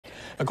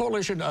A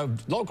coalition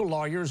of local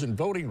lawyers and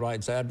voting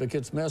rights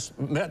advocates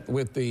met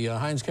with the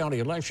Hinds County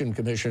Election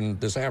Commission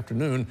this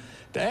afternoon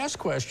to ask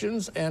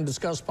questions and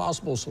discuss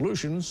possible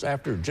solutions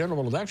after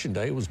General Election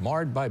Day was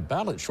marred by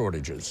ballot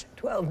shortages.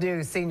 12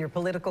 News senior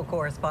political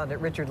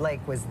correspondent Richard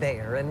Lake was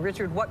there. And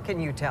Richard, what can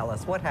you tell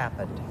us? What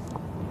happened?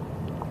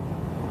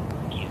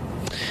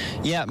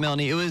 Yeah,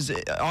 Melanie, it was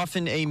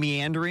often a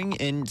meandering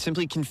and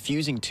simply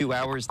confusing 2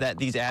 hours that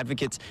these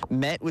advocates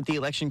met with the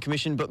Election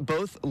Commission, but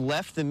both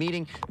left the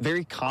meeting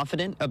very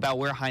confident about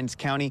where Hinds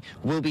County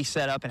will be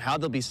set up and how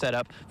they'll be set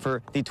up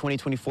for the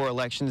 2024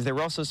 elections. There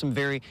were also some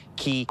very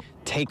key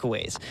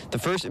takeaways. The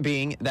first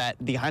being that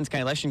the Hinds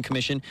County Election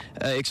Commission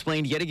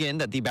explained yet again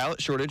that the ballot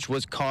shortage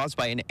was caused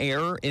by an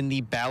error in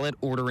the ballot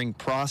ordering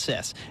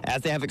process.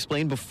 As they have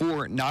explained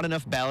before, not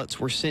enough ballots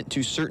were sent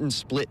to certain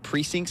split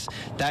precincts.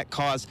 That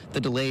caused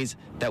the delays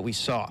that we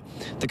saw.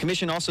 The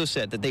commission also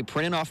said that they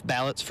printed off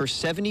ballots for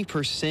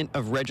 70%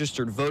 of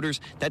registered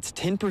voters. That's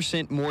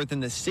 10% more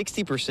than the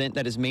 60%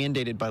 that is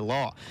mandated by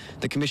law.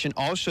 The commission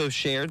also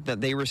shared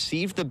that they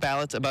received the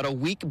ballots about a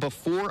week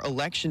before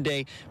Election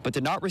Day, but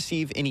did not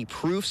receive any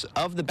proofs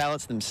of the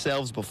ballots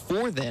themselves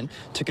before then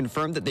to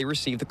confirm that they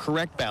received the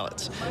correct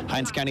ballots.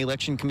 Hinds County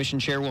Election Commission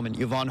Chairwoman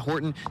Yvonne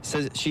Horton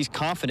says she's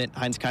confident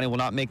Hinds County will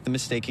not make the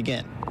mistake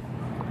again.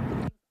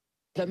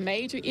 The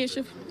major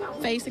issue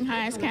facing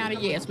Hinds County,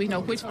 yes, we know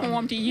which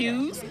form to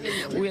use.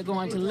 We're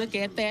going to look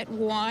at that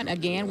one.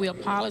 Again, we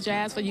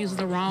apologize for using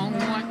the wrong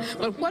one.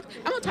 But I'm going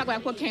to talk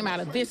about what came out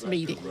of this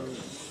meeting.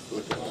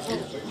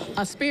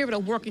 A spirit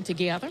of working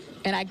together,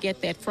 and I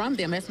get that from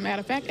them. As a matter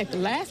of fact, at the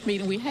last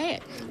meeting we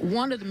had,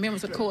 one of the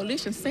members of the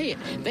coalition said,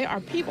 there are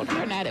people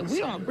here now that we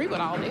don't agree with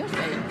all they're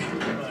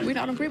saying. We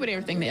don't agree with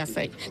everything they're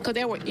saying, because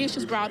there were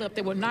issues brought up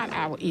that were not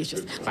our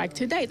issues. Like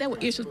today, there were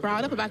issues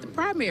brought up about the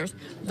primaries.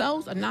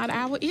 Those are not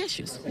our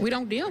issues. We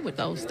don't deal with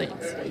those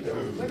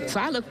things.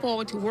 So I look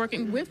forward to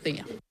working with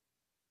them.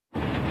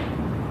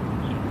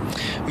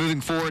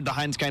 Moving forward, the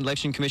Hinds County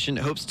Election Commission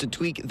hopes to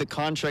tweak the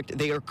contract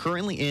they are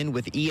currently in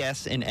with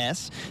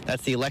ES&S.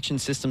 That's the election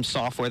system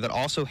software that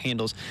also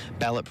handles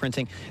ballot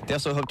printing. They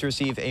also hope to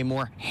receive a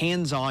more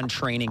hands-on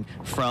training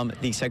from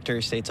the Secretary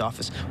of State's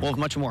office. We'll have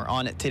much more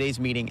on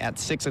today's meeting at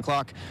 6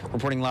 o'clock.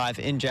 Reporting live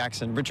in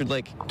Jackson, Richard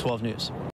Lake, 12 News.